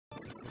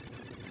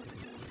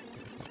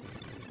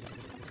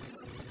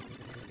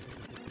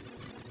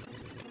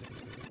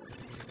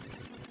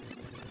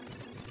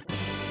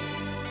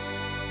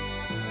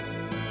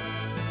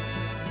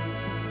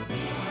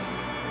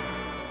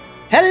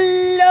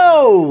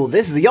Hello!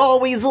 This is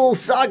Yahweasel,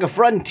 SaGa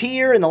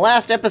Frontier. In the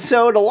last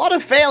episode, a lot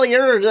of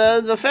failure,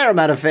 a fair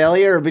amount of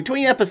failure.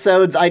 Between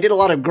episodes, I did a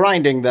lot of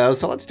grinding, though,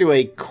 so let's do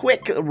a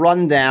quick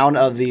rundown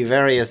of the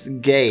various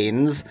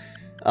gains. Did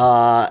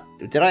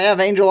I have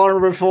angel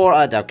armor before?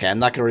 Okay, I'm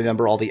not going to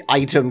remember all the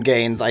item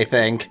gains, I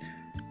think.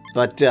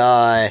 But,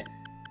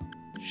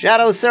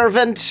 Shadow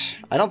Servant,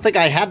 I don't think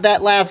I had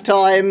that last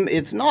time.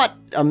 It's not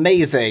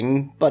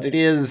amazing, but it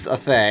is a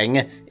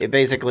thing. It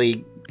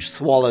basically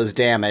swallows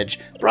damage.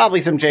 Probably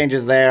some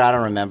changes there, I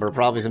don't remember.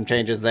 Probably some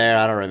changes there,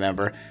 I don't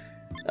remember.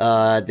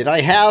 Did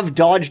I have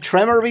Dodge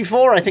Tremor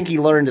before? I think he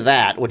learned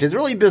that, which is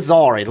really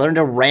bizarre. He learned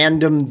a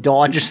random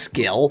dodge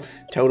skill,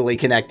 totally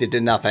connected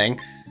to nothing.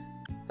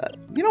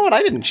 You know what,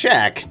 I didn't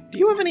check. Do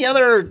you have any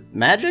other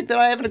magic that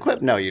I haven't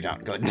equipped? No, you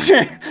don't. Good.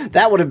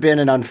 That would have been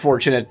an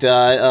unfortunate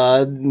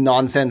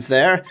nonsense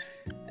there.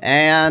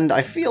 And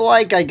I feel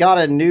like I got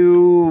a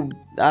new...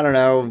 I don't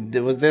know,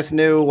 was this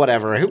new?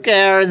 Whatever, who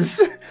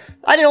cares?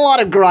 I did a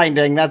lot of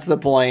grinding, that's the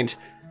point.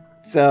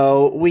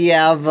 So, we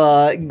have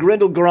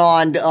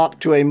Grindelgrond up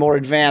to a more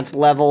advanced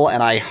level,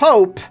 and I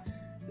hope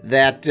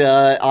that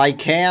I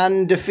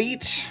can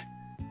defeat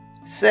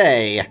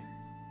Sei.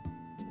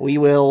 We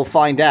will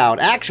find out.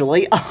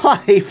 Actually,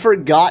 I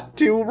forgot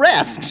to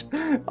rest.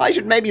 I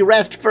should maybe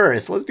rest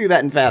first. Let's do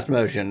that in fast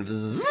motion.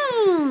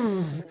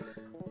 Vzz.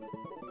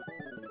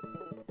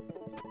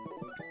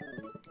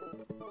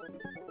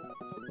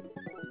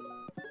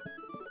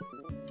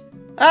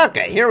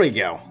 Okay, here we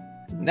go.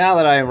 Now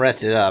that I am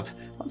rested up,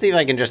 let's see if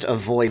I can just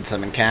avoid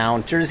some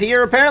encounters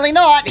here. Apparently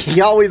not!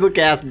 He always will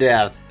cast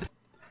death.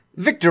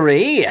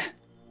 Victory!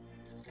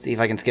 Let's see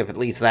if I can skip at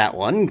least that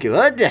one.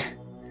 Good.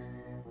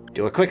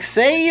 Do a quick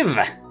save.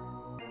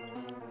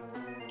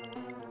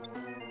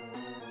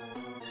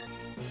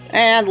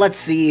 And let's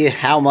see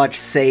how much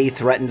Sei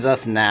threatens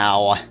us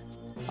now.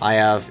 I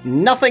have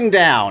nothing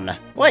down.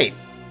 Wait.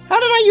 How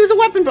did I use a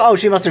weapon? Oh,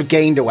 she must have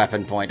gained a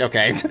weapon point.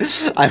 Okay.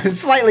 I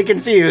was slightly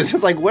confused.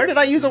 It's like, where did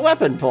I use a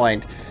weapon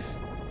point?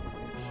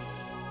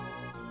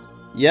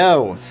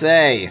 Yo,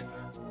 Sei.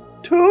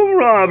 Tomb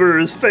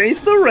robbers face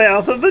the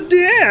wrath of the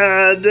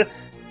dead.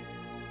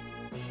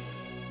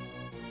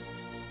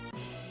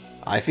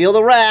 I feel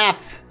the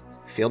wrath.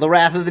 Feel the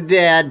wrath of the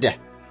dead.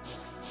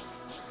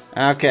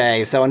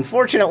 Okay, so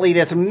unfortunately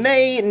this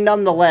may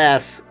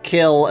nonetheless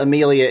kill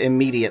Emelia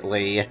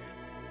immediately.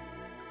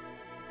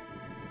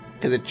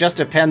 Because it just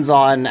depends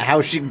on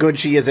how good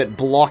she is at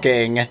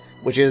blocking,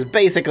 which is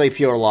basically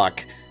pure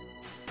luck.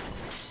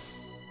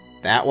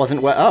 That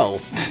wasn't what...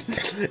 Oh.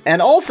 And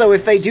also,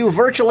 if they do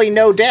virtually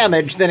no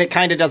damage, then it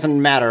kind of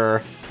doesn't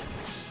matter.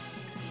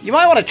 You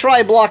might want to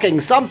try blocking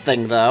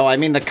something, though. I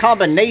mean, the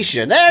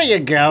combination... There you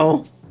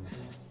go!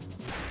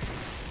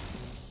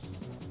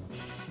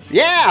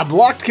 Yeah,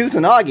 blocked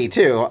Kusanagi,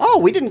 too. Oh,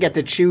 we didn't get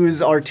to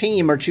choose our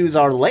team or choose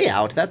our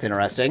layout. That's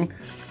interesting.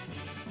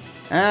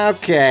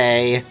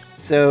 Okay...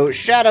 So,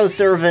 Shadow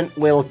Servant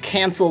will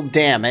cancel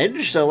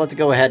damage, so let's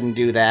go ahead and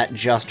do that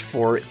just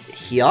for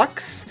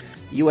Hyux.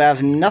 You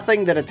have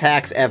nothing that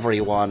attacks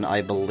everyone,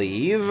 I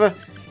believe.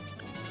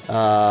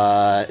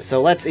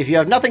 So let's, if you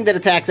have nothing that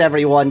attacks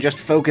everyone, just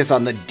focus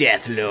on the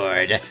Death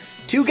Lord.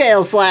 2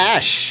 Gale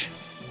Slash!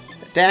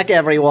 Attack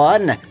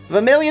everyone!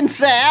 Vermilion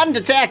Sand!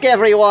 Attack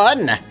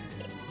everyone!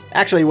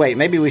 Actually, wait,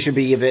 maybe we should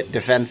be a bit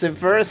defensive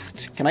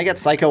first. Can I get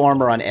Psycho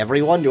Armor on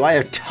everyone? Do I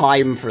have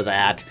time for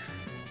that?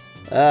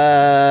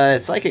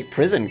 Psychic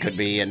Prison could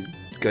be a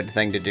good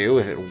thing to do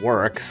if it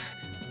works.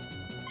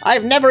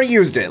 I've never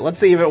used it. Let's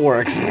see if it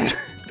works.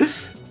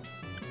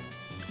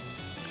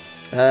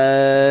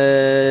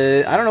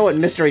 I don't know what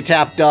Mystery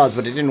Tap does,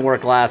 but it didn't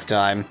work last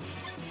time.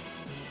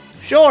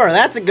 Sure,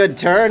 that's a good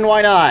turn.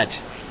 Why not?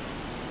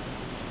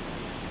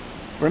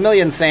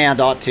 Vermilion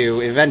Sand ought to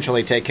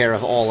eventually take care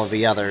of all of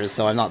the others,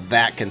 so I'm not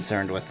that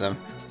concerned with them.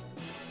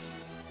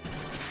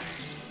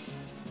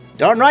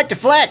 Darn right,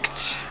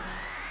 deflect!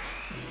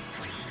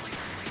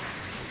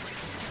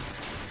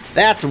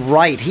 That's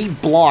right, he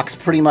blocks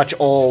pretty much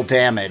all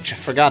damage.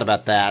 Forgot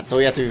about that, so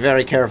we have to be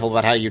very careful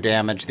about how you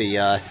damage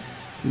the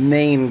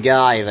main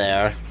guy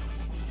there.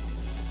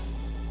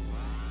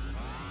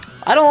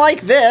 I don't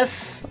like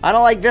this. I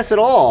don't like this at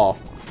all.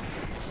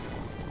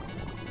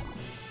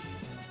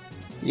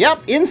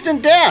 Yep,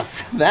 instant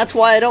death. That's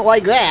why I don't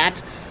like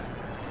that.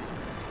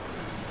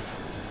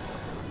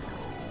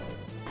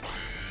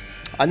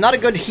 I'm not a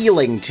good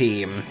healing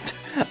team.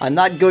 I'm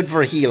not good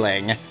for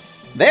healing.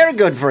 They're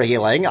good for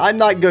healing. I'm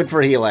not good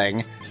for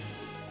healing.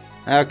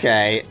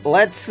 Okay,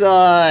 let's,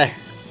 Max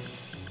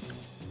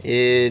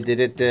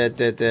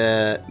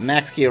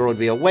Cure would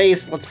be a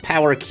waste. Let's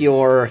Power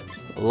Cure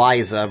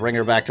Liza, bring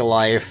her back to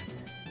life.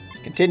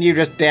 Continue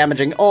just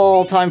damaging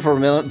all time for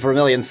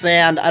Vermilion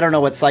Sand. I don't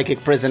know what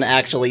Psychic Prison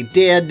actually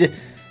did.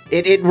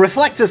 It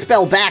reflects a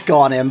spell back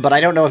on him, but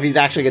I don't know if he's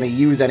actually going to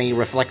use any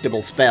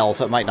reflectable spell,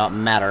 so it might not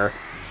matter.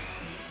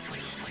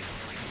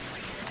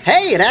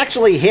 Hey, it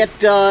actually hit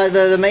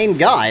the main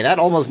guy. That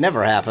almost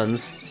never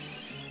happens.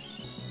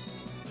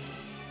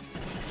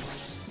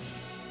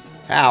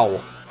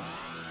 Ow.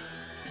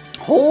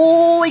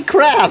 Holy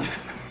crap!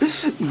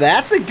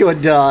 That's a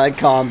good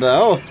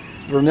combo.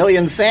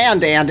 Vermilion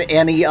Sand and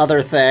any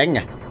other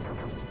thing.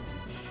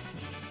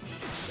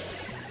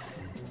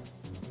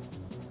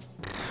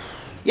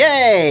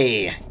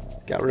 Yay!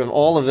 Got rid of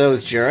all of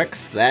those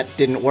jerks. That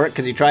didn't work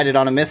because you tried it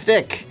on a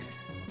Mystic.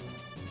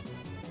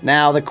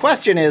 Now, the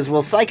question is,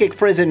 will Psychic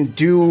Prison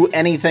do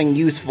anything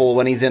useful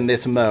when he's in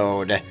this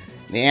mode?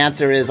 The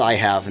answer is, I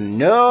have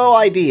no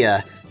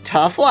idea.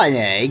 Tough one,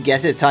 eh?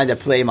 Guess it's time to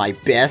play my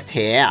best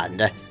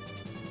hand.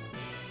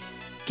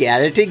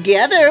 Gather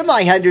together,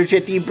 my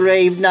 150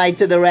 brave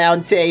knights of the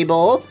Round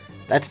Table.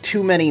 That's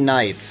too many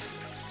knights.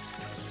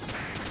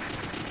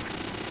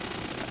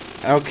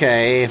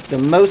 Okay, the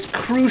most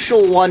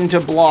crucial one to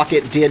block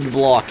it did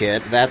block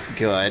it. That's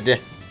good.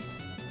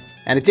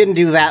 And it didn't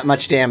do that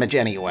much damage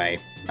anyway.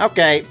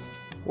 Okay,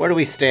 where do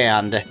we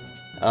stand?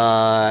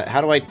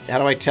 How do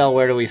I tell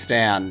where do we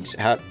stand?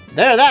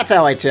 There, that's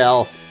how I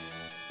tell.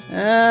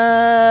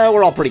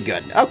 We're all pretty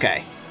good.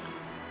 Okay.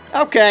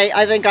 Okay,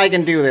 I think I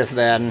can do this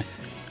then.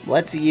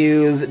 Let's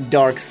use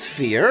Dark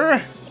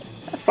Sphere.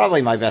 That's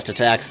probably my best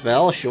attack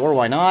spell. Sure,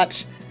 why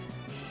not?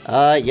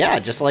 Yeah,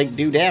 just like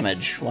do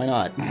damage. Why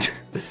not?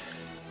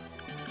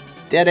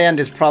 Dead End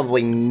is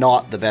probably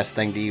not the best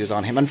thing to use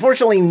on him.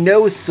 Unfortunately,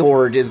 no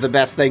sword is the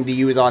best thing to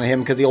use on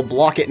him because he'll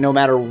block it no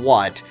matter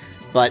what.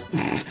 But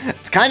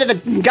it's kind of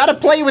the... Gotta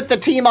play with the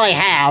team I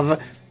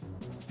have.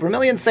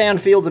 Vermilion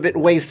Sand feels a bit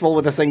wasteful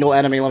with a single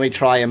enemy. Let me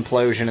try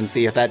Implosion and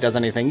see if that does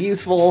anything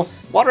useful.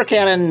 Water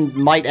Cannon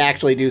might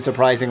actually do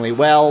surprisingly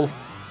well.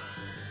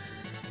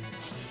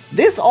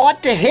 This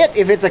ought to hit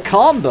if it's a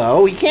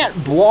combo. He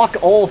can't block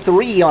all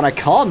three on a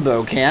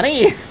combo, can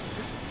he?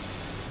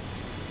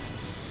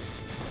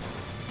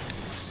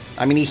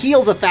 I mean, he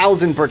heals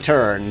 1,000 per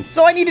turn,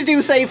 so I need to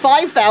do, say,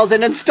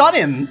 5,000 and stun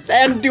him,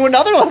 and do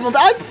another level.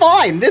 I'm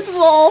fine. This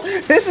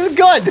is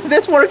good.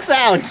 This works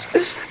out.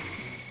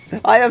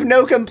 I have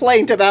no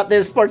complaint about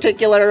this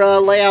particular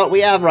layout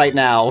we have right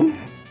now.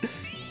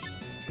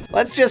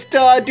 Let's just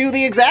do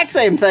the exact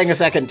same thing a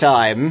second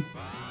time.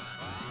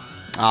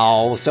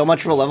 Oh, so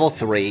much for level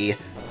 3.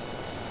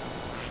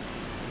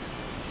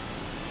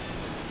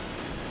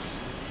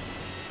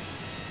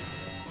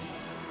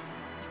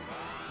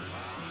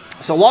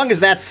 So long as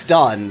that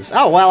stuns.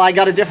 Oh, well, I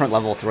got a different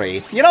level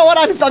 3. You know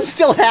what? I'm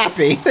still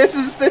happy. This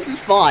is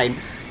fine.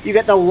 You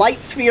get the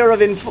Light Sphere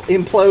of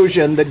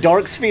Implosion, the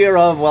Dark Sphere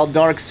of, well,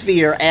 Dark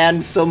Sphere,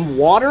 and some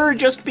water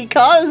just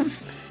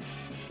because?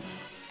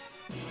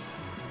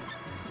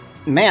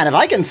 Man, if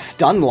I can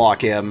stun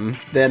lock him,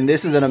 then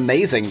this is an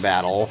amazing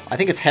battle. I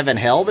think it's Heaven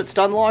Hell that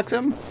stun locks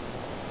him.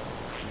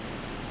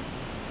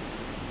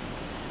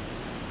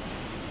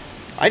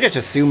 I just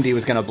assumed he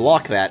was going to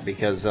block that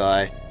because,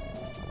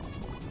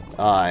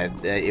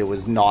 it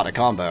was not a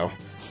combo.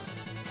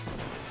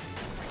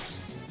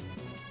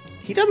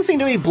 He doesn't seem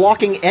to be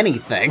blocking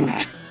anything.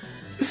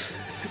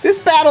 This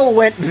battle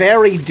went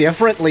very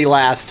differently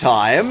last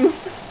time.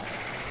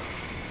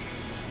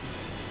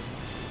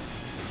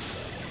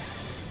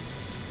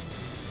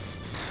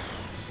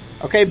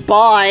 Okay,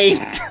 bye.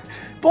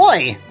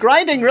 Boy,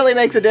 grinding really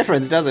makes a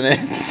difference, doesn't it?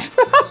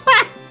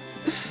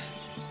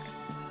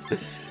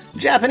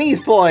 Japanese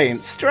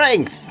points,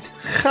 strength.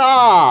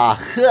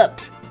 Ha,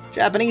 hup.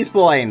 Japanese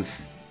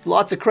points.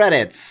 Lots of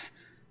credits.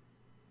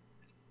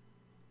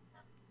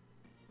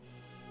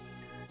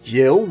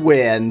 You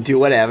win. Do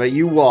whatever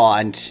you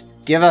want.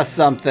 Give us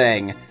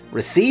something.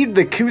 Received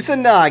the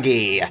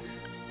Kusanagi.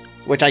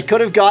 Which I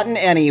could have gotten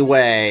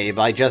anyway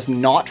by just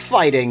not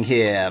fighting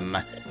him.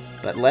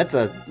 But let's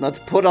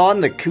put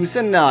on the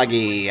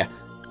Kusanagi.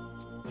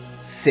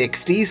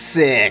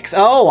 66.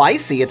 Oh, I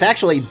see. It's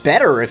actually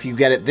better if you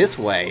get it this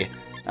way.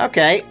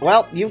 Okay,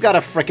 well, you've got a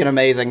frickin'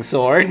 amazing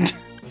sword.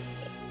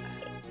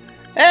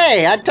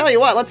 Hey, I tell you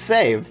what, let's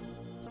save.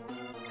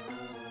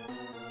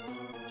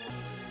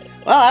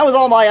 Well, that was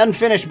all my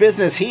unfinished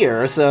business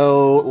here,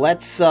 so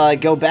let's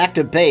go back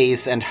to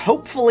base, and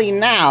hopefully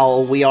now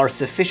we are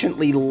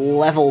sufficiently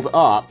leveled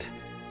up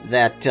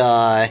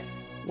that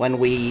when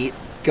we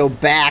go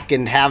back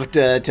and have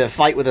to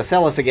fight with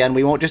Acellus again,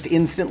 we won't just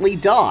instantly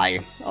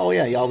die. Oh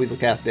yeah, Yahweasel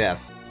cast death.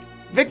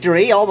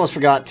 Victory, almost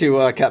forgot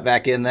to cut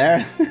back in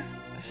there.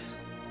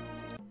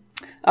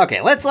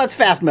 Okay, let's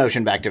fast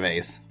motion back to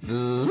base.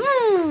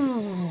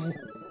 Vzz.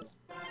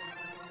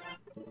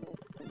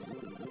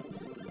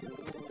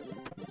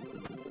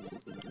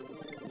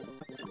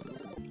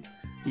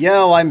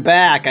 Yo, I'm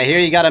back. I hear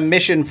you got a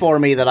mission for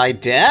me that I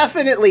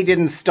definitely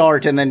didn't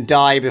start and then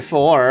die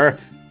before.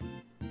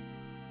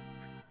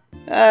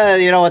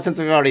 You know what, since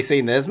we've already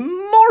seen this,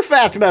 more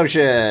fast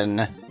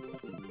motion!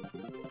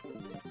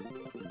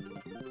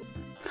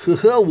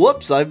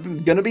 Whoops,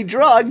 I'm gonna be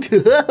drugged.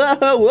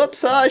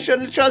 Whoops, I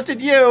shouldn't have trusted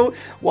you.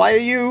 Why are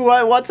you,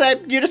 what's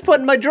that? You just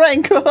put in my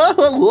drink.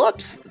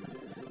 Whoops.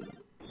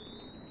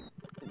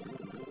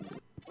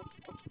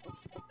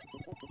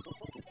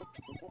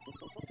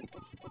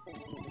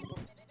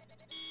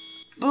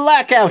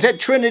 Blackout at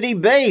Trinity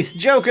Base.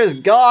 Joker's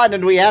gone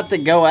and we have to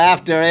go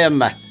after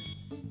him.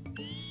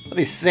 Let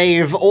me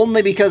save,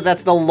 only because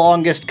that's the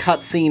longest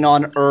cutscene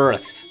on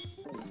Earth.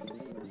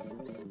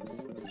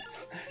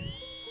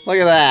 Look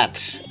at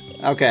that.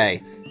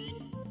 Okay.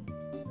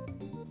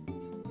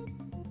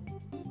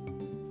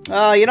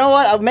 You know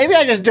what? Maybe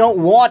I just don't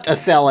want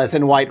Acellus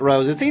and White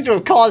Rose. It seems to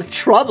have caused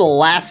trouble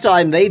last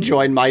time they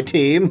joined my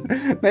team.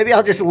 Maybe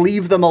I'll just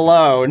leave them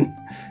alone.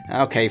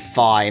 Okay,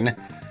 fine.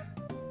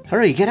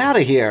 Hurry, get out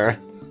of here.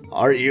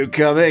 Are you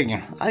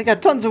coming? I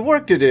got tons of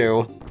work to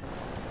do.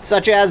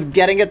 Such as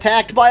getting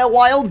attacked by a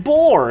wild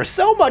boar.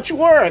 So much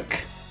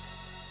work.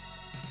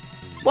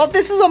 Well,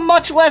 this is a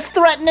much less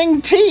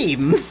threatening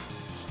team.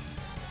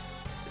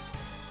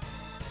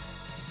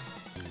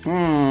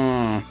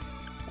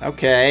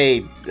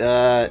 Okay,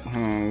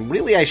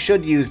 really I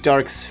should use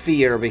Dark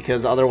Sphere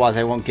because otherwise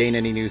I won't gain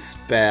any new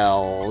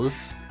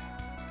spells.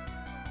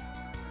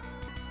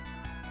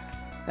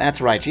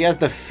 That's right, she has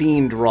the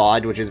Fiend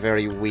Rod, which is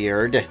very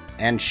weird,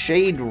 and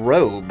Shade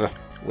Robe,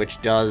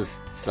 which does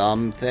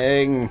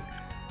something,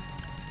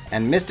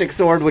 and Mystic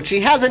Sword, which she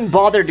hasn't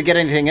bothered to get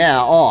anything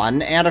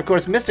on, and of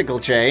course Mystical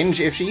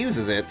Change if she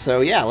uses it, so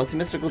yeah, let's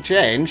Mystical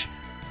Change.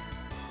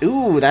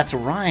 Ooh, that's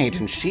right,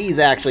 and she's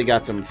actually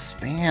got some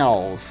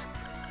spells.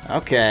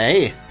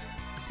 Okay.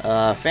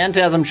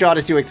 Phantasm Shot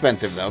is too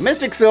expensive, though.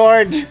 Mystic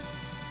Sword!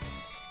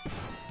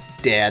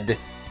 Dead.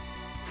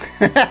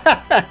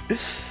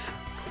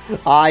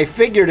 I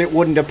figured it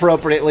wouldn't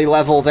appropriately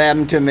level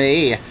them to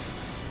me.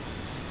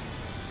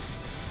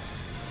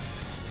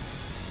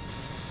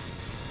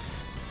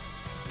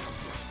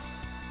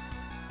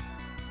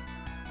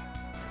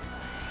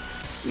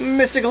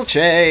 Mystical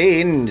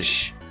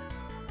Change!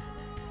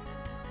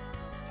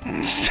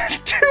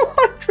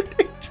 200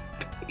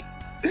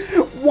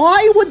 HP.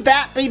 Why would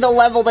that be the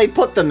level they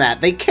put them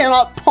at? They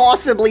cannot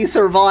possibly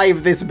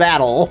survive this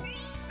battle.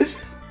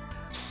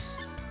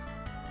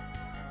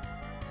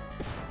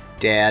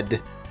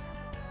 Dead.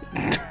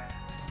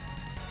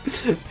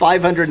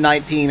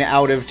 519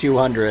 out of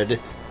 200.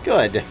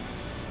 Good.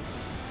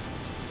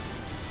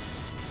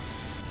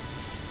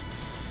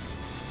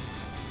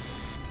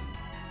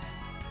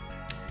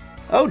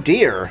 Oh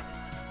dear.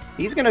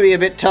 He's gonna be a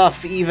bit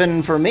tough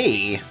even for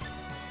me.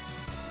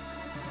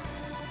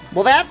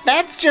 Well,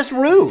 that's just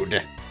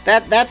rude.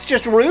 That's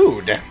just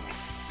rude.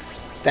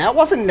 That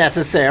wasn't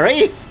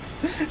necessary.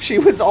 She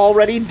was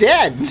already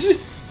dead.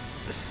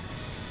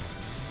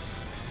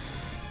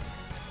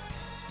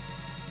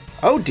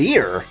 Oh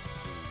dear.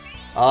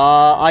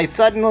 I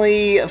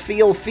suddenly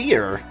feel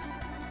fear.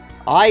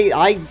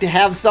 I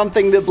have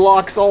something that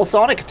blocks all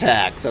sonic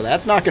attacks, so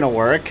that's not gonna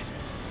work.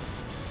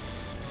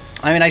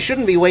 I mean, I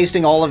shouldn't be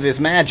wasting all of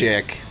this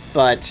magic,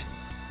 but...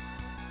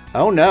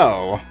 oh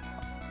no.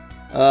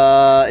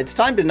 It's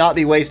time to not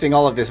be wasting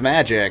all of this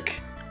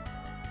magic.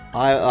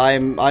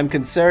 I'm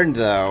concerned,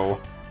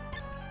 though.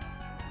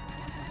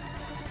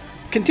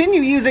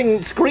 Continue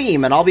using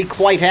Scream, and I'll be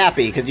quite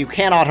happy, because you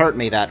cannot hurt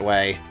me that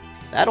way.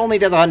 That only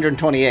does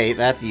 128,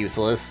 that's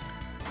useless.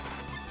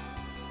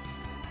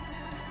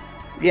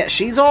 Yeah,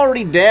 she's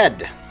already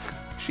dead.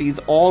 She's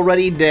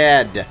already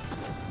dead.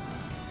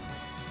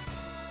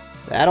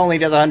 That only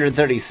does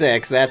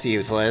 136, that's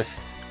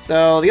useless.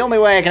 So the only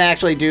way I can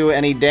actually do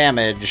any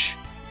damage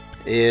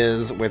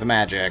is with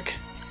magic.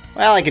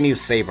 Well, I can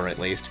use Saber at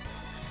least.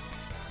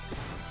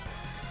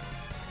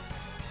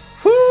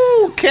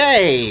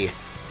 Okay!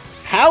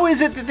 How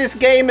is it that this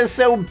game is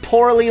so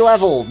poorly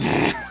leveled?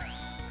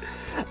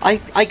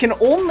 I can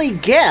only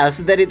guess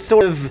that it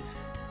sort of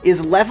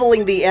is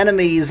leveling the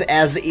enemies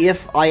as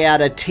if I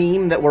had a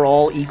team that were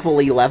all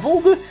equally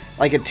leveled.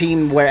 Like a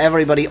team where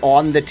everybody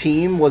on the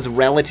team was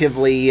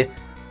relatively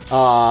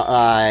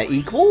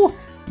equal.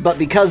 But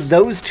because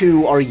those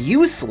two are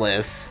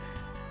useless,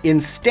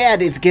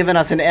 instead it's given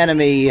us an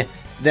enemy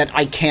that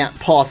I can't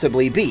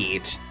possibly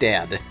beat.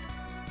 Dead.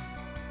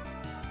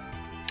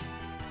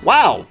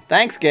 Wow,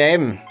 thanks,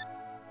 game.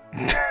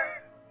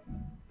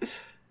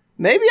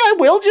 Maybe I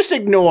will just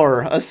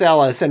ignore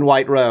Acellus and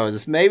White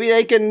Rose. Maybe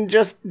they can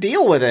just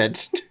deal with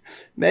it.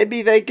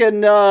 Maybe they can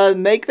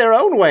make their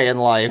own way in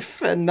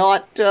life and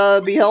not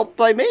be helped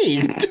by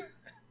me.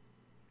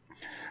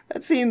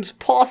 That seems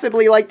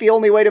possibly like the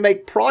only way to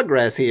make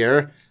progress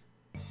here.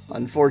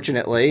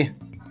 Unfortunately.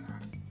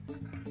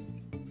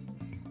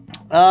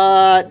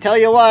 Tell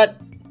you what,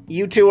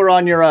 you two are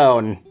on your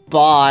own.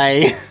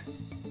 Bye.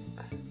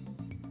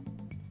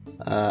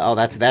 Oh,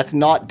 that's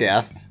not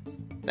death.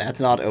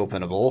 That's not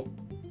openable.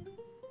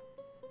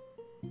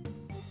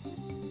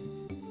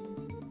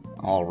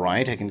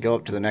 Alright, I can go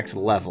up to the next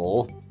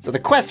level. So the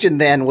question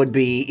then would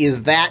be,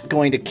 is that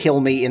going to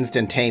kill me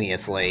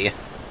instantaneously?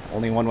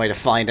 Only one way to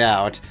find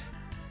out.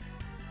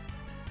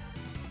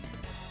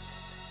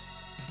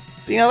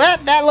 So, you know,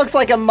 that looks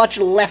like a much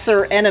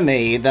lesser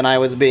enemy than I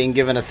was being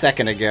given a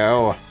second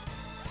ago.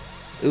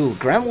 Ooh,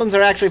 gremlins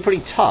are actually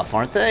pretty tough,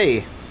 aren't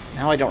they?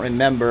 Now I don't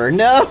remember.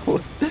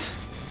 No!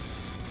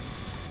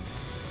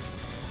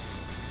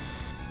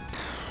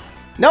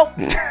 Nope!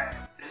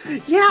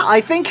 Yeah,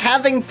 I think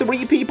having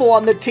 3 people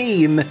on the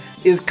team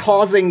is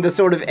causing the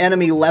sort of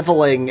enemy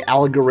leveling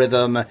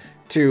algorithm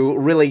to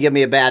really give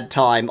me a bad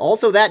time.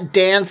 Also, that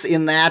dance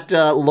in that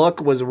look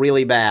was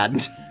really bad.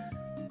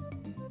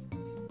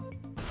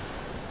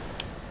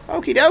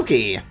 Okie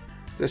dokie.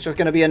 Is this just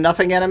gonna be a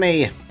nothing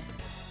enemy?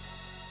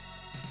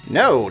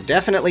 No,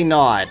 definitely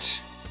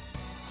not.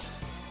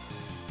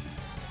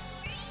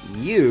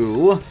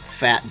 You,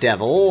 fat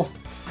devil,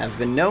 have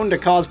been known to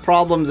cause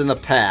problems in the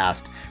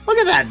past. Look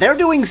at that, they're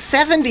doing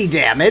 70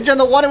 damage, and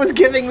the one it was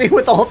giving me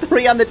with all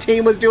three on the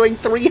team was doing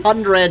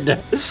 300.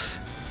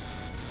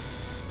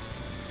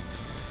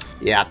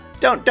 Yeah,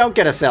 don't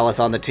get a Celis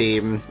on the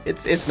team.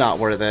 It's not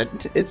worth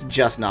it. It's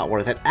just not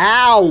worth it.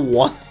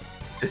 Ow!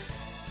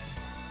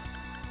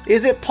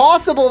 Is it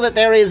possible that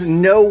there is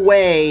no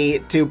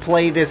way to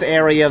play this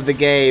area of the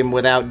game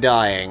without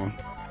dying?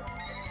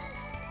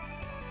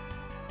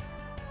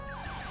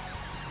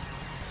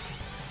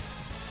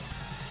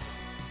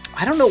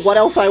 I don't know what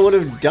else I would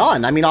have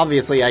done. I mean,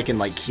 obviously I can,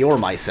 like, cure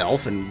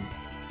myself and...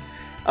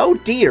 Oh,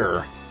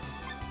 dear.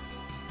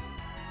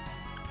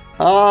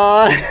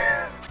 I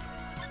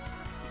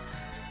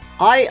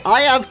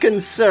have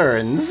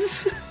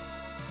concerns.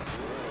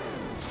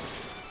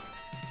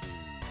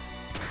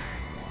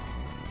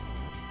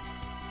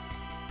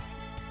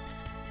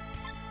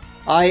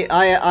 I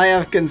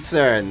have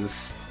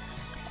concerns.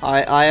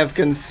 I have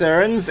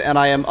concerns, and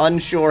I am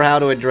unsure how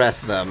to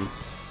address them.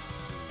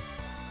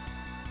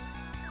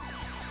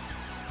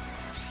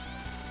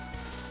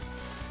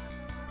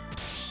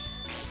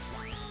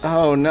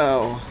 Oh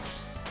no.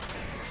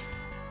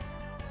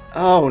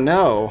 Oh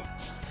no.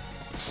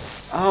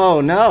 Oh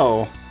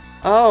no.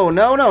 Oh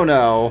no no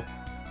no.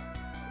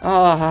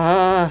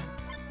 I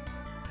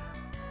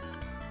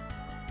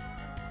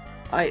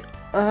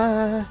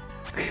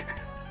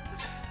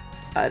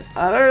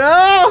don't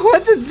know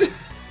what to do.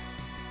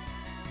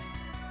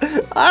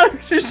 I don't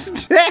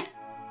understand.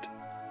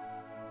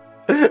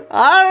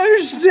 I don't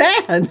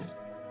understand.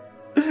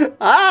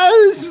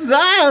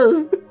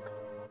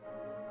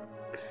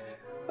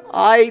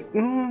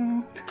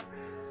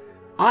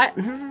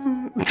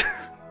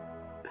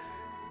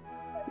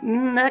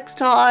 Next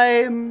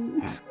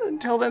time.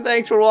 Until then,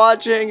 thanks for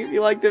watching. If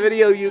you like the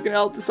video, you can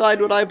help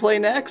decide what I play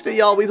next at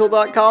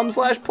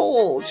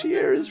Yahweasel.com/poll.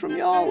 Cheers from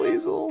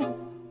Yahweasel.